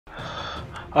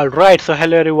Alright, so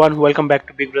hello everyone, welcome back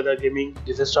to Big Brother Gaming.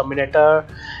 This is Terminator,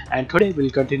 and today we'll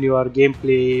continue our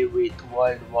gameplay with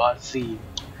World War Z.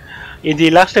 In the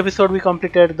last episode we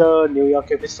completed the New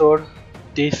York episode.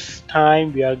 This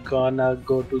time we are gonna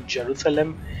go to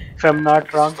Jerusalem, if I'm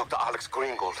not wrong. Dr. Alex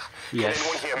Greengold. Yes, Can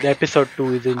anyone hear me? the episode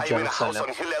 2 is in I am in a house Jerusalem.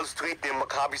 on Hillel Street near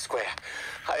Maccabi Square.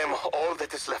 I am all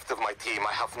that is left of my team.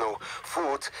 I have no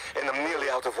food and I'm nearly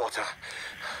out of water.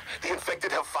 The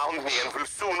infected have found me and will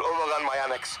soon overrun my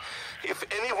annex. If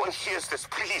anyone hears this,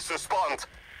 please respond.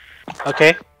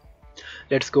 Okay,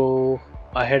 let's go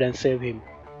ahead and save him.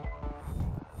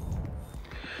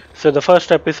 So the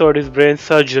first episode is brain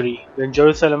surgery. When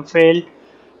Jerusalem failed,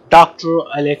 Dr.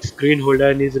 Alex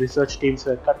Greenholder and his research teams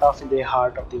were cut off in the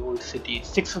heart of the old city.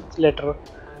 6 weeks later,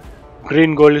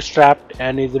 Greengold is trapped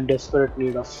and is in desperate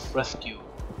need of rescue.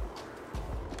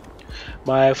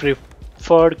 My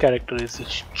preferred character is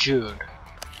Jude.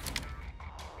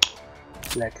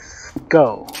 Let's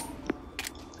go.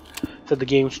 So the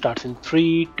game starts in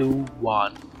 3, 2,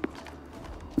 1.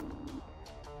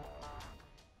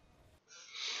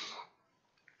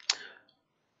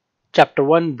 Chapter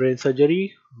 1, Brain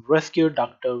Surgery. Rescue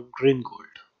Dr. Greengold.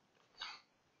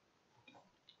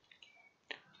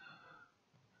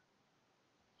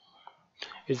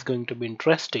 It's going to be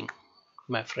interesting,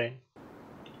 my friend.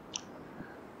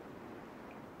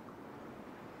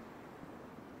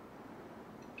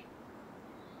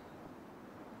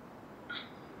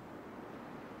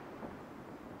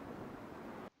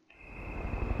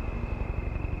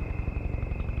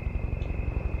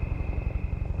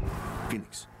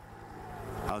 Phoenix,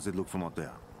 how's it look from out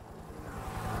there?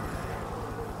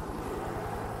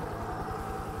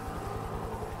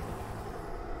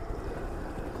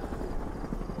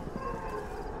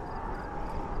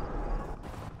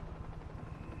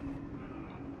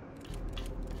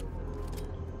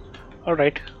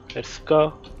 Alright, let's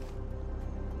go.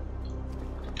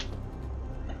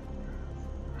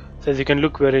 So as you can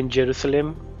look, we're in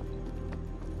Jerusalem.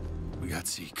 We got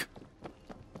Zeke.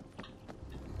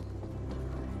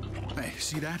 Hey,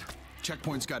 see that?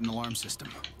 Checkpoint's got an alarm system.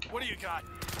 What do you got?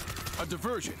 A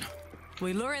diversion.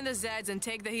 We lure in the Zeds and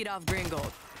take the heat off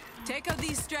Greengold. Take out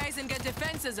these strays and get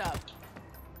defenses up.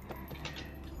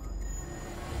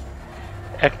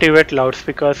 Activate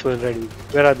loudspeakers when ready.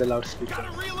 Where are the loudspeakers? Gotta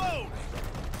reload!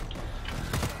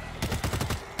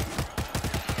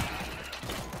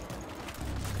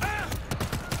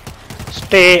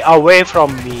 Stay away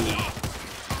from me.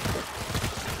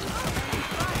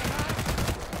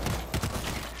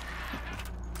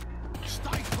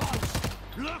 Stay close!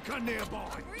 Look a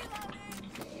nearby!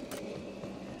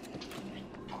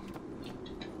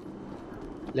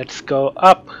 Let's go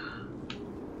up.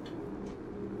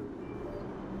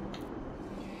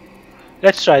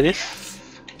 Let's try this.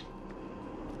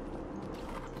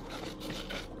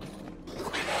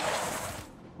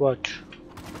 What?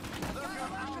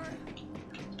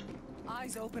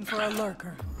 Eyes open for a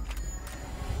lurker.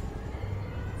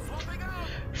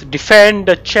 Defend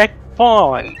the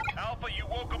checkpoint. Alpha, you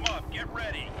woke him up. Get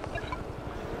ready.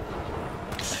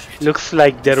 Looks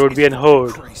like there would be an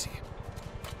horde. Crazy.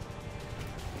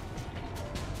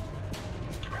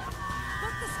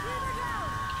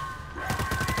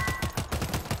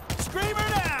 Screamer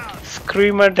down!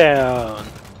 Screamer down.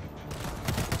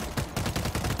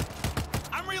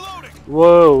 I'm reloading!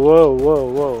 Whoa, whoa, whoa,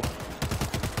 whoa.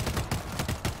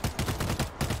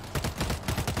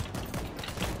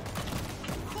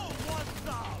 Cool, what's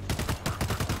up?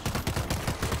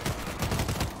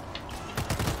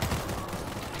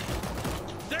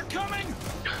 They're coming!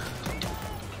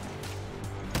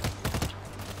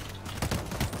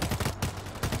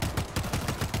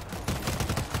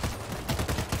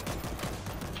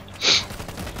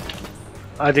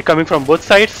 Are they coming from both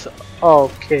sides?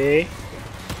 Okay.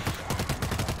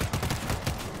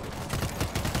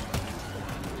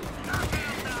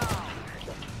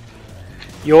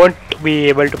 You won't be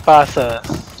able to pass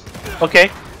us. Okay.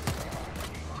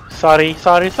 Sorry.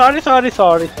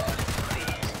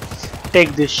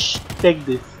 Take this. Take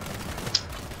this.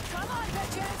 Come on,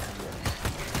 bitches!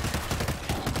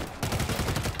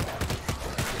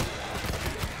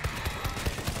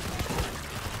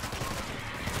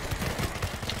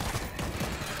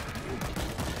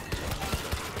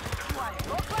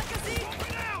 Look like a Zeke!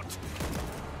 Get out!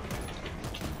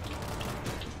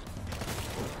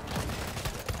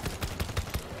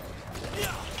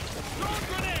 Yeah! Throw a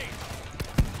grenade!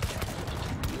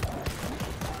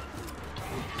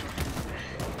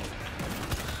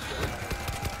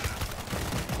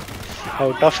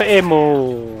 Out of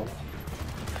ammo.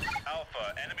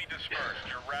 Alpha, enemy dispersed.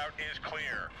 Your route is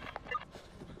clear.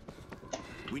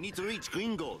 We We need to reach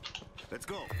Green Gold. Let's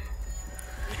go.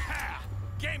 Yeah!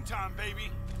 Game time,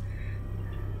 baby!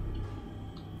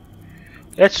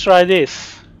 Let's try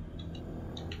this.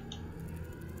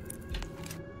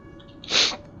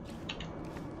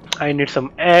 I need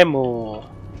some ammo.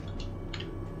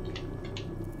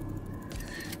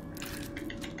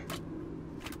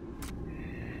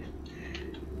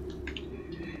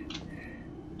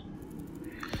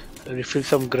 Refill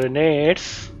some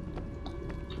grenades.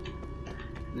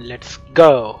 Let's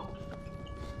go.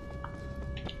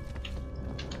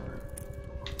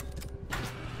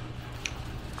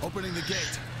 Opening the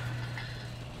gate.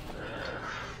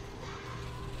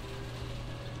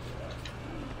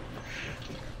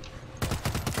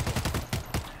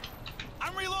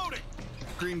 I'm reloading!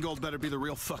 Green Gold better be the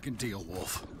real fucking deal,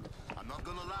 Wolf. I'm not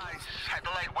gonna lie.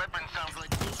 Satellite weapon sounds like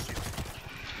bullshit.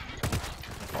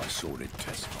 I sorted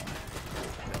test on it.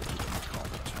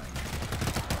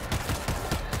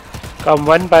 Come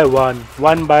one by one,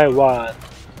 one by one.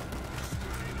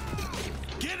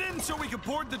 Get in so we can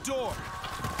board the door!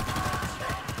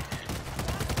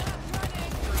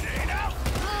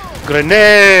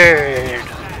 Grenade!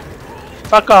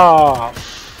 Fuck off!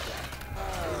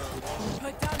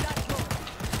 Put down that book.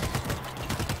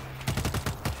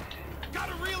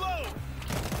 Gotta reload!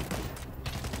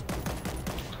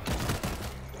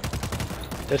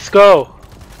 Let's go!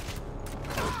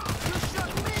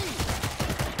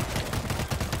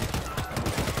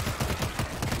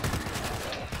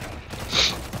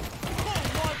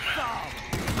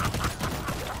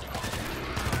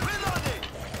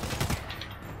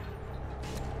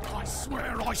 I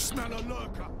swear I smell a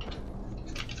lurker.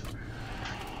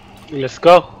 Let's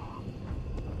go!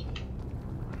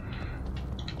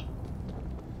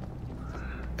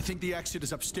 I think the exit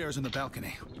is upstairs on the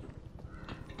balcony.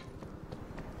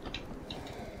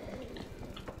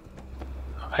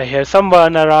 I hear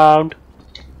someone around.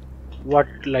 What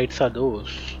lights are those?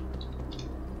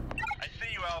 I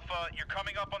see you, Alpha. You're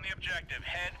coming up on the objective.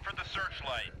 Head for the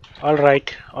searchlight.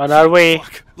 Alright, on our way.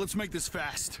 Fuck. Let's make this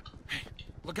fast. Hey,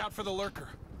 look out for the lurker.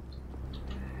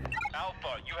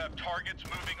 Alpha, you have targets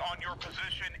moving on your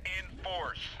position in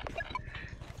force.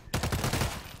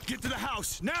 Get to the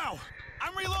house, now!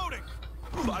 I'm reloading!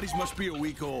 Bodies must be a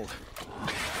week old.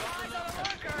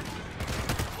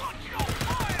 Watch your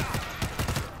fire!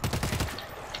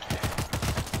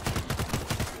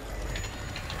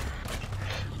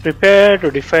 Prepare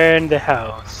to defend the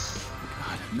house.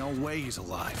 God, no way he's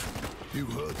alive. You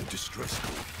heard the distress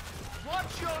call.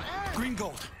 Watch your ass! Green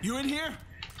Gold, you in here?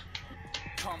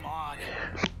 Come on.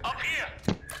 Up here!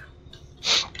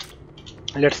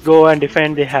 Let's go and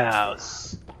defend the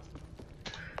house.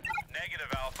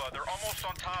 Negative, Alpha. They're almost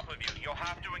on top of you. You'll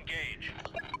have to engage.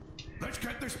 Let's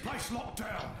get this place locked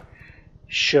down.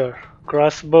 Sure.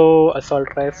 Crossbow, assault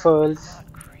rifles.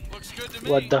 Looks good to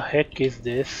me. What the heck is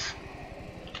this?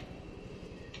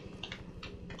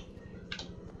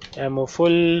 Ammo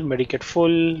full, medikit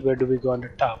full. Where do we go on the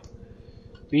top?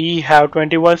 We have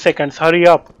 21 seconds. Hurry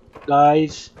up,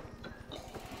 guys.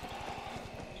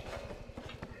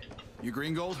 You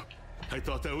Green Gold? I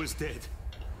thought I was dead.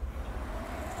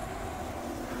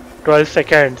 12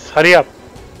 seconds. Hurry up.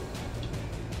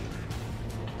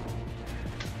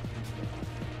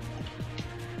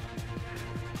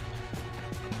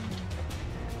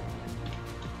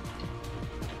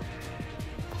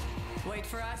 Wait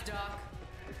for us, Doc.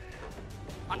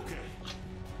 Okay.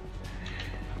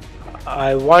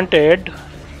 I wanted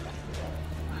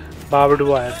barbed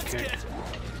wire kit.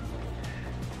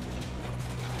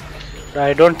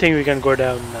 I don't think we can go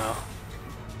down now.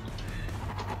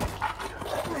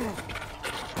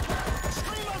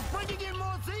 Screamer's bringing in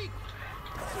more Zeke!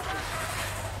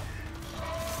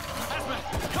 Hazmat,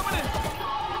 coming in!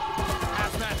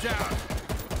 Hazmat down!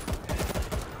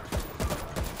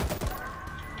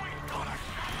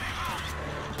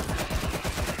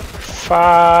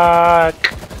 Fuck.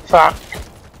 Fuck.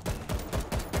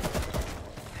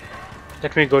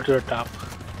 Let me go to the top.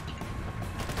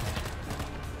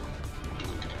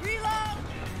 Reload!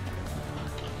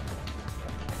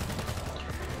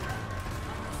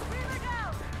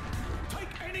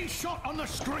 Take any shot on the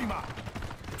screamer.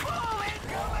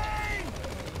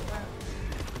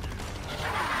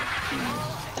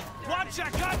 Watch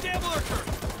that goddamn lurker!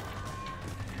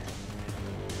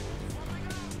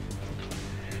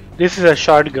 This is a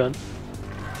shotgun.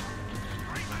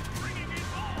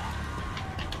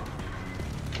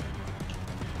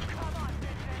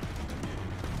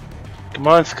 Come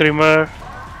on, Screamer.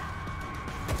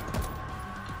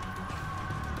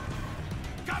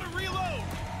 Gotta reload!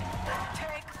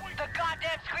 Take the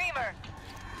goddamn screamer!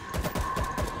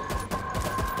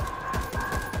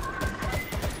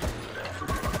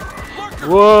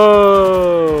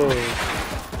 Whoa!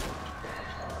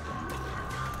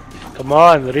 Come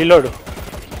on, reload.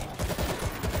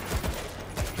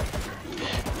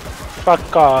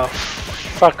 Fuck off.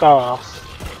 Fuck off.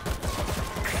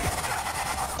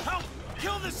 Help!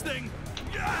 Kill this thing!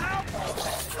 Help!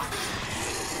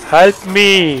 Help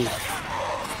me. Get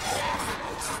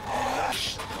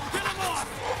him off!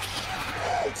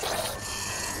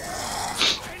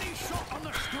 Any shot on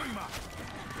the screamer!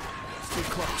 Stay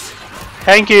close.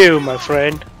 Thank you, my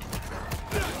friend.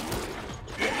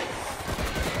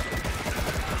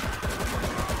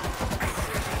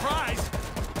 Surprise!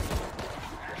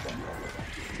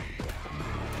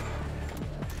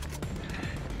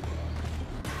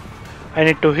 I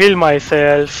need to heal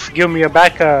myself. Give me a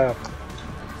backup.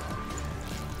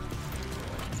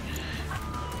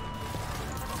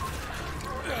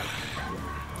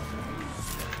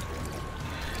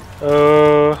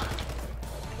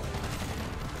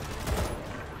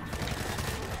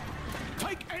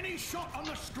 Take any shot on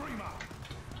the screamer!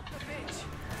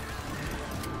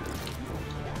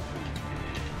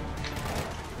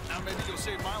 Now maybe you'll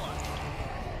save my life.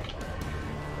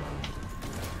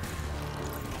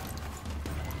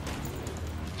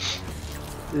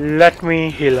 Let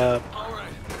me heal up.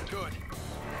 Alright, good.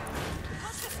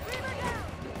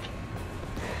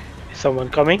 Is someone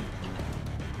coming?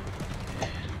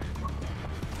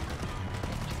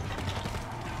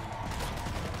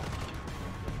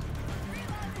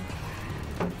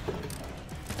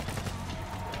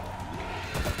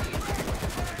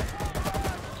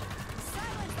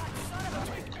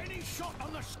 Take any shot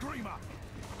on the screamer!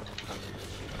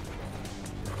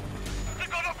 They're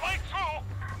gonna break through!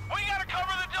 We gotta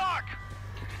cover the dock!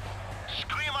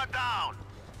 Screamer down!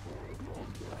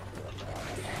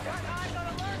 Got eyes on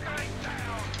a lurker!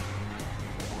 Down!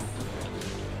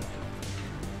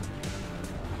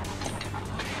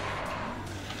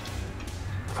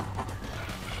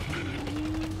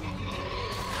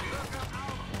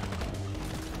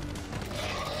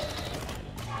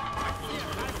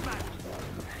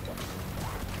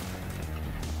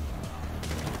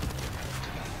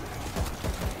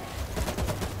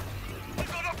 They're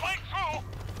gonna break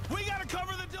through! We gotta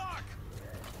cover the dock!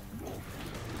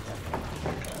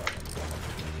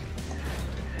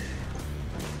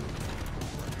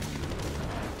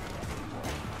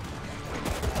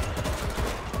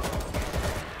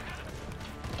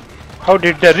 How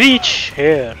did they reach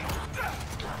here?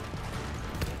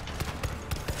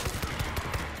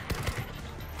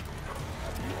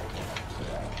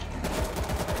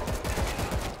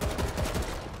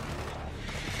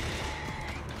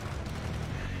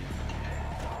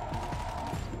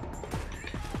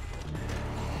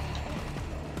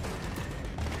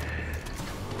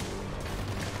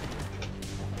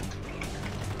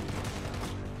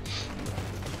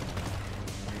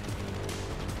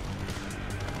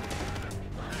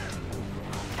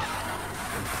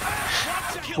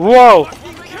 Whoa!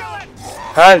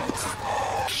 Help!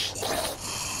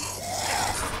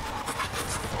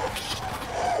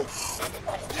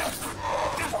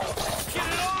 Get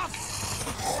it off!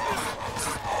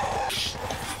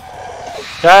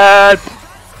 Help!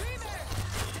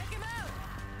 Take him out.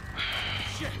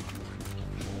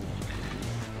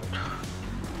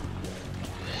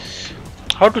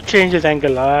 How to change his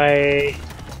angle? I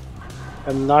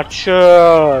am not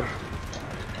sure.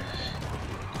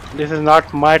 This is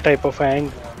not my type of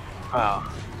angle. Ah.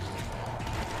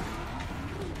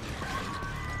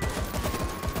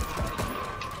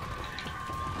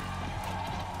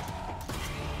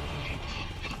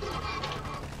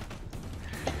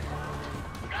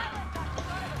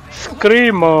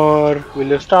 Screamer! Will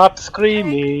you stop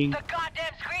screaming? The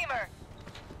goddamn screamer!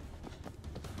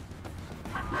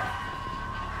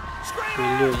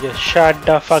 Will you just shut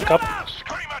the fuck up?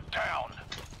 Screamer down!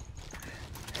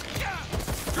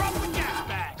 Drop the gas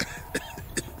bag!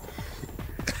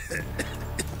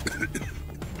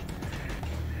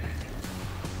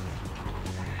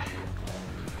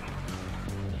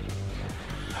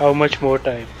 How much more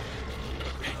time?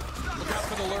 Look out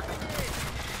for the lurker.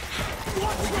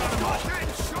 What? We got him all. 10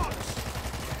 shots!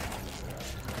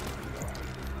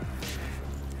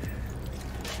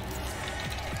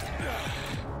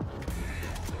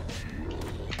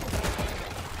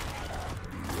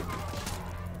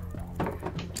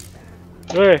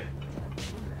 Hey,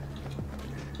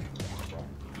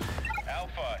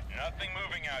 Alpha, nothing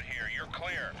moving out here. You're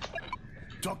clear.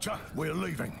 Doctor, we're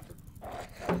leaving.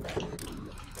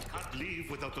 Can't leave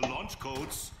without the launch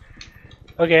codes.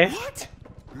 okay. What?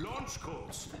 Launch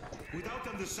codes. Without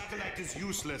them, the satellite is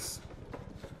useless.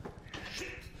 Shit.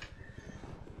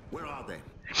 Where are they?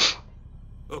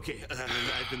 Okay,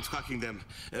 I've been tracking them.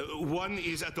 One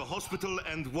is at the hospital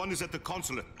and one is at the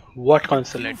consulate. What You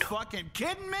consulate? fucking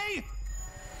kidding me?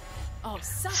 Oh,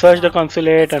 suck Search it the up.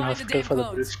 consulate Let's and find the hospital damn for the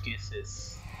clothes.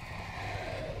 briefcases.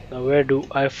 Now where do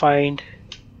I find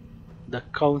the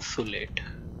consulate?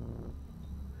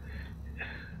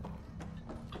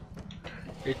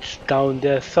 It's down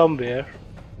there somewhere.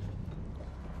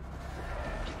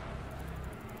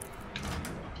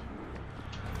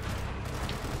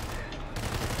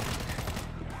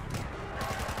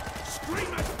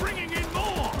 Screamer's bringing in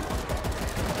more!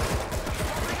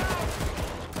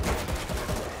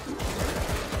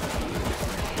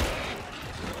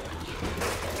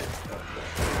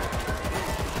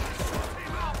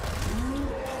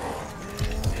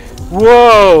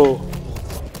 Whoa!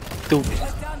 Dude.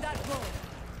 Put down that bull.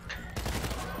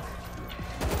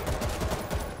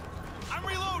 I'm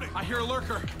reloading! I hear a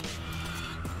lurker.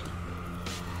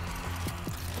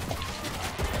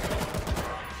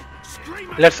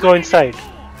 Screamer's Let's go bringing in inside. more!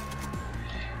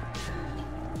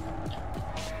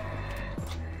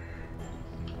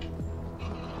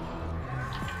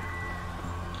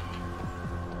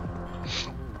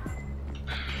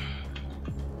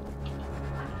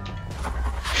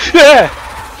 Yeah!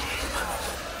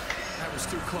 That was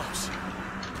too close.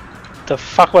 The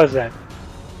fuck was that?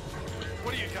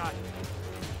 What do you got?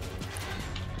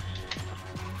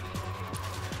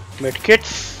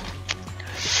 Medkits.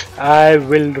 I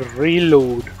will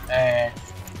reload and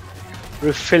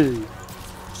refill.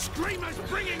 Screamer's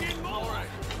bringing in more! All right,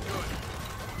 good.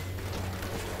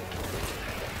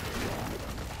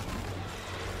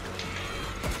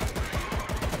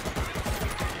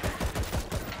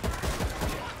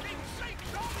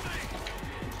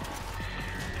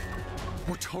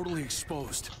 We're totally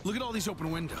exposed. Look at all these open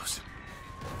windows.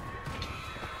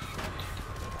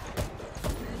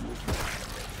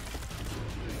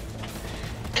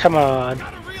 Come on.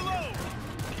 Gotta reload!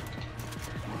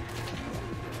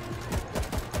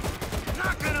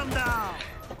 Knocking them down!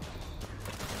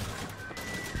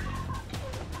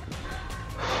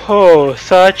 Oh,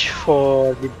 search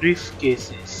for the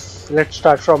briefcases. Let's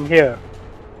start from here.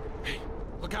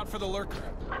 Look out for the lurker.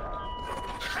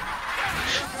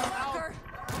 Fucker.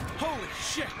 Holy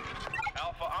shit!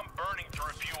 Alpha, I'm burning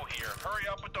through fuel here. Hurry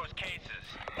up with those cases.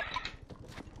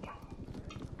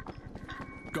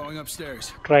 Going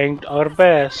upstairs. Trying our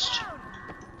best.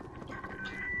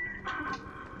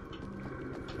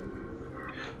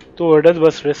 तू ओरडत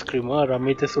बस रे screamer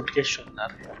आम्ही ते suitcase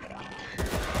शोधणार.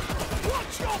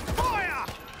 Watch your fire!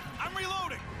 I'm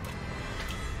reloading!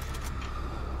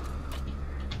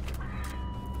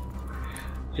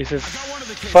 This is I got one of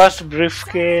the cases. first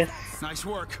briefcase. Nice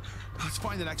work. Let's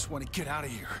find the next one and get out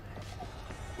of here.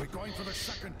 We're going for the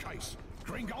second case.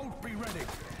 Gringo, be ready.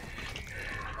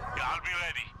 Yeah, I'll be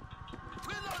ready.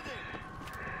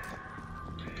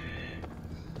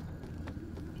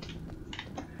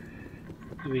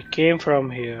 We came from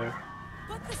here.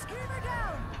 Put the screamer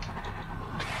down.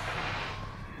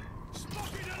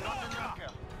 Spotted a lurker!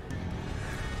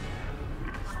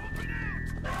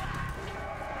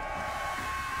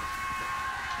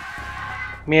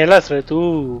 Mielas रे तू.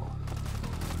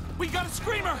 We got a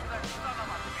screamer!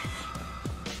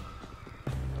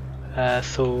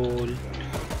 Asshole.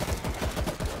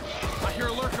 I hear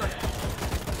a lurker.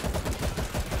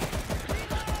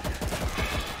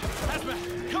 Hazmat,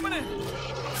 coming in!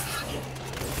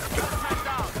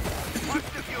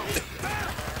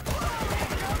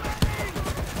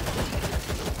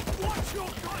 Watch your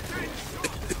content!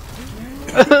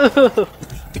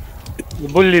 The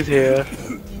bull is here.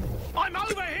 I'm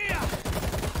over here!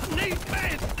 Need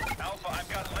meds! Alpha, I've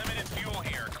got limited fuel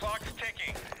here. Clock's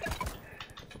ticking.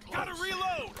 Gotta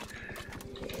reload!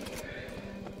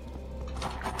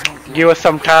 Give us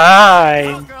some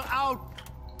time. Lurker out!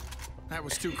 That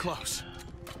was too close.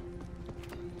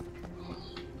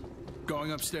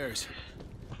 Going upstairs.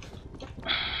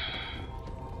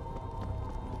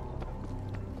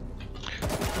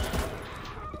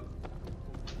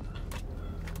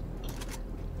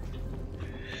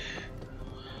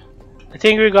 I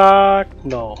think we got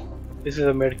no. This is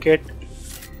a medkit.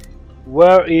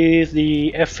 Where is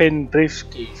the effing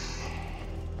briefcase?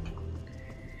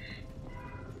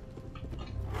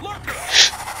 Lurker!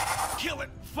 Kill it!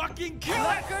 Fucking kill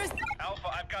it! Lurkers. Alpha,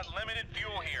 I've got limited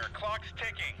fuel here. Clock's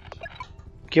ticking.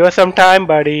 Give us some time,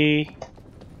 buddy.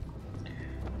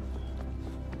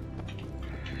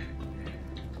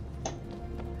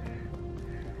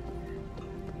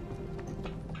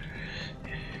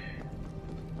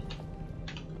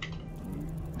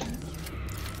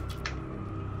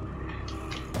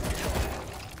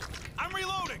 I'm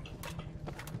reloading!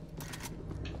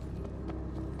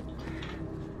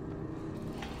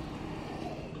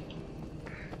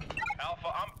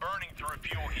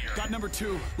 Number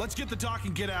 2, let's get the dock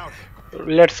and get out.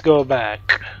 Let's go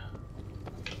back.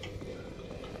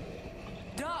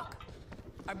 Doc,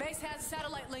 our base has a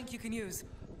satellite link you can use.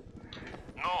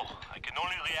 No, I can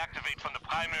only reactivate from the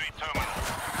primary terminal.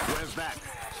 Where's that?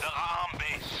 The Ra'am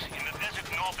base, in the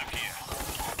desert north of here.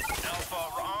 Alpha,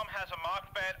 Ra'am has a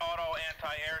Mach-Fed auto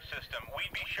anti-air system.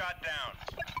 We'd be shot down.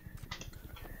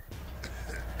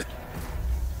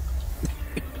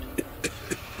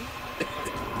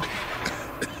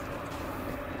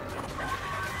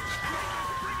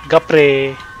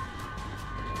 Gapre.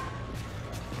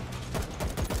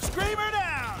 Screamer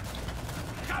down!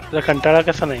 तुला कंटाळा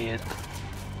कसा नाही येत?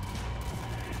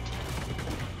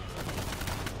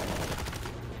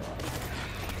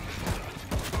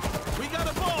 We got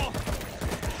a ball!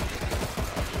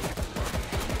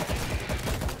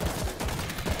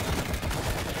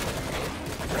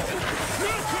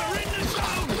 Nuka in the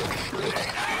zone!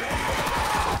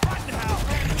 What now?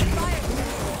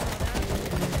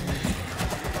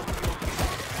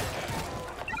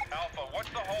 Alpha,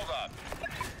 what's the holdup?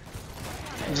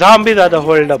 Zombies are the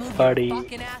hold up, buddy.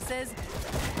 Fucking asses.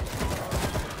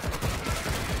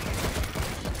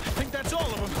 I think that's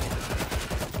all of them.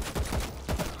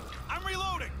 I'm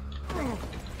reloading.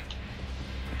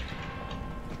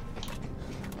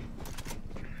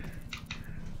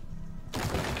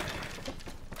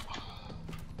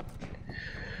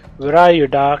 Where are you,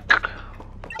 Doc?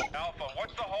 Alpha,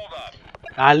 what's the holdup?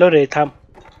 Hello, Retham.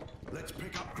 Let's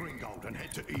pick up Gringold and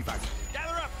head to evac.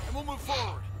 Gather up and we'll move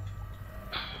forward.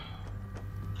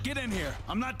 Get in here.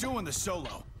 I'm not doing this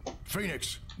solo.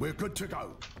 Phoenix, we're good to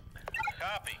go.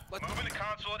 Copy. Moving to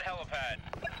consulate helipad.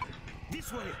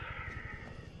 This way.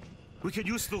 We can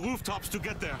use the rooftops to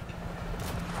get there.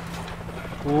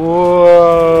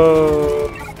 Whoa.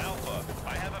 Alpha,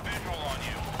 I have a visual on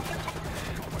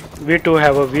you. We too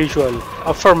have a visual.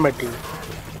 Affirmative.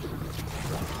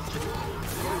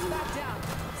 Back down.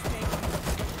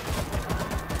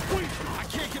 Wait, I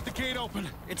can't get the gate open.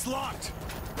 It's locked.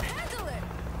 Handle it.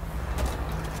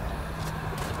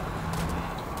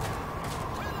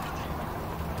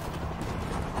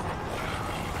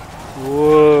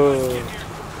 Whoa.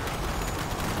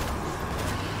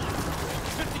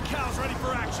 50 cows ready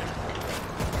for action.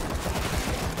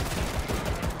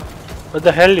 What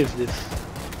the hell is this?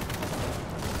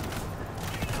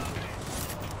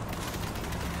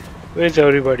 Where's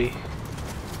everybody?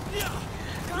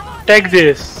 Take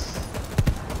this.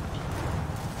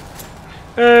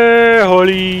 Hey,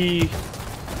 holy.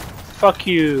 Fuck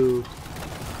you.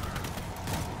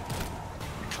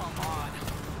 Come on.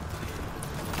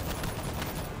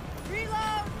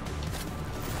 Reload.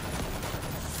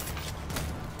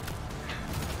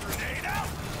 Grenade out.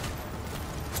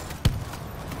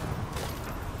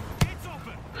 It's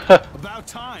open. About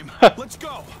time. Let's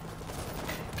go.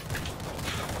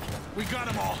 We got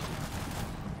them all.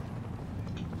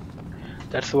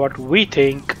 That's what we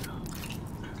think.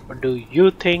 What do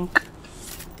you think?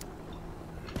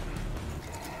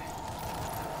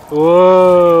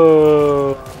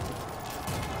 Whoa.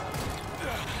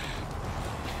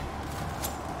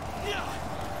 Yeah.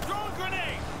 Throw a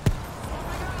grenade.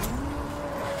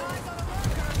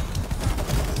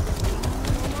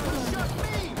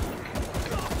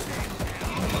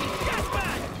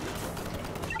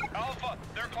 Alpha,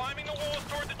 they're climbing the walls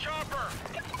toward the chopper.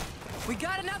 We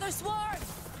got another swarm.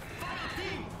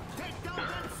 Take down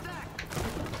that stack.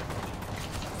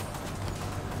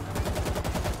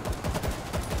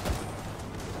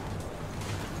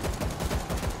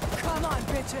 Come on,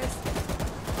 bitches.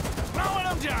 Throwing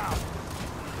them down.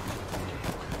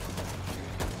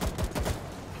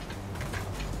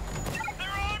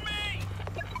 They're on me!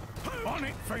 On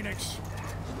it, Phoenix.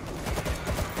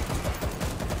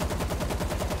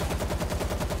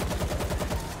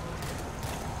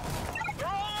 They're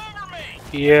all over me!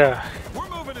 Yeah. We're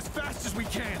moving as fast as we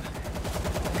can.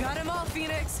 Got him all,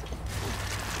 Phoenix.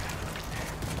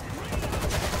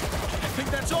 I think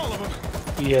that's all of them.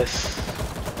 Yes.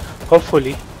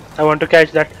 Hopefully. I want to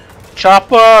catch that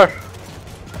chopper.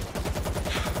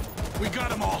 We got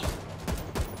them all.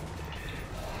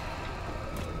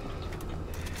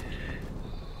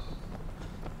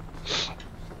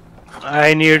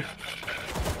 I need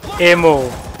ammo.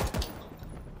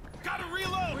 Gotta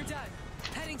reload. We're done.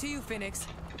 Heading to you, Phoenix.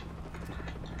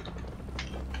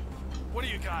 What do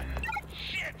you got?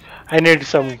 Shit! I need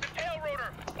some. Tail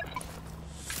rotor!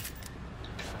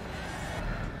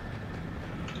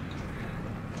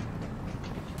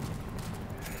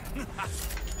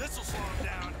 This'll slow him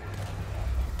down.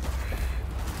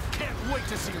 Can't wait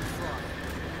to see him fly.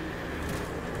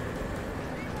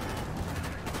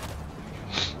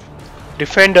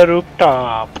 Defend the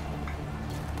rooftop.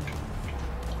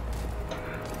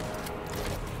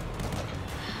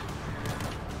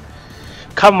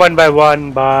 Come one by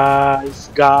one, guys.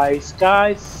 Mowing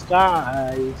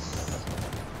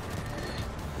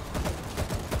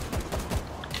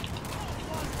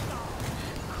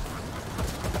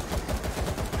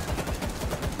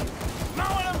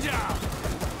them down!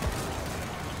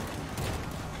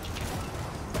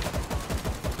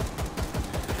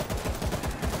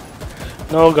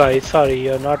 No guys, sorry,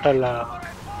 you're not allowed.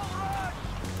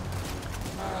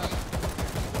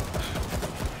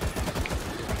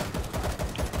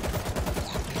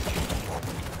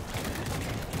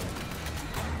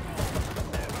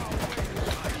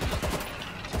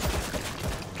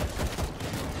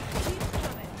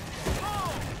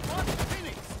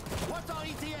 What's our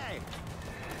ETA?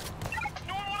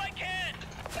 Doing what I can!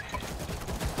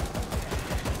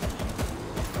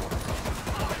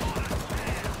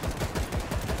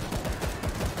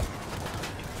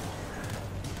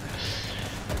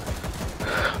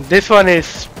 This one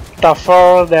is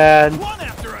tougher than. One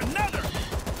after another!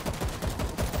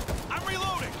 I'm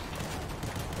reloading!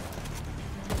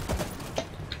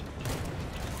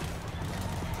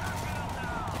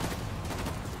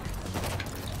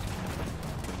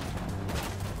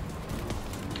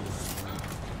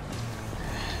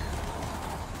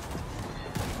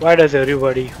 Why does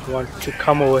everybody want to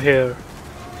come over here?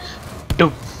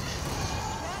 Dude.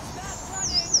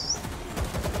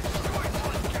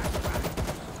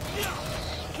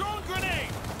 Drone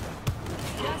grenade!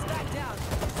 Gas back down.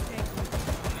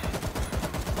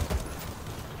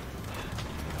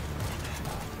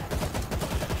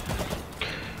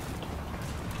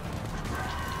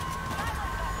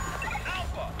 Stay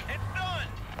Alpha, it's done!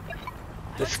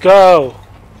 Let's go.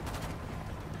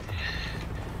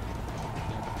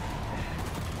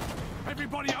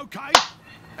 Everybody okay?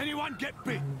 Anyone get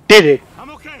bit? Did it. I'm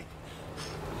okay.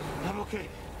 I'm okay.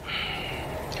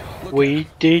 We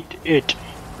did it.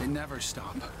 They never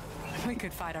stop. We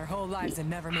could fight our whole lives and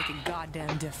never make a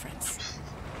goddamn difference.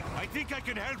 I think I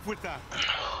can help with that.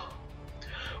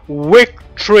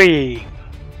 Victory.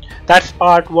 That's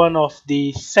part 1 of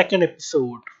the second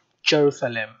episode,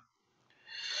 Jerusalem.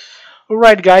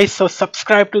 Alright guys, so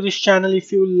subscribe to this channel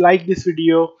if you like this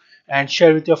video and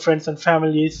share with your friends and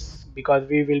families, because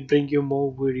we will bring you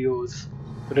more videos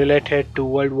related to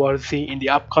World War Z in the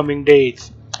upcoming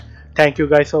days. Thank you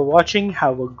guys for watching.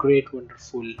 Have a great,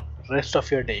 wonderful rest of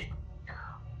your day.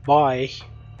 Bye.